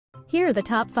Here are the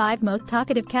top 5 most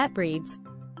talkative cat breeds.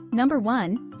 Number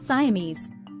 1. Siamese.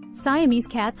 Siamese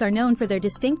cats are known for their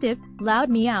distinctive, loud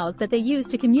meows that they use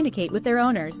to communicate with their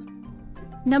owners.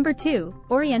 Number 2.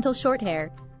 Oriental Shorthair.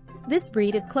 This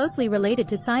breed is closely related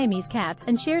to Siamese cats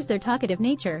and shares their talkative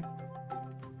nature.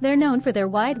 They're known for their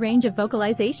wide range of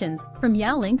vocalizations, from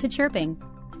yowling to chirping.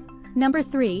 Number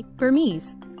 3.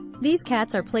 Burmese. These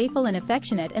cats are playful and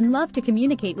affectionate and love to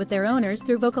communicate with their owners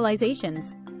through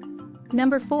vocalizations.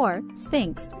 Number 4.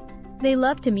 Sphinx. They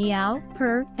love to meow,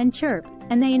 purr, and chirp,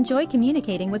 and they enjoy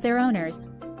communicating with their owners.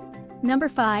 Number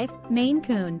 5. Maine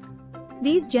Coon.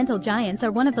 These gentle giants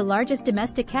are one of the largest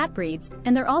domestic cat breeds,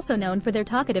 and they're also known for their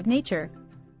talkative nature.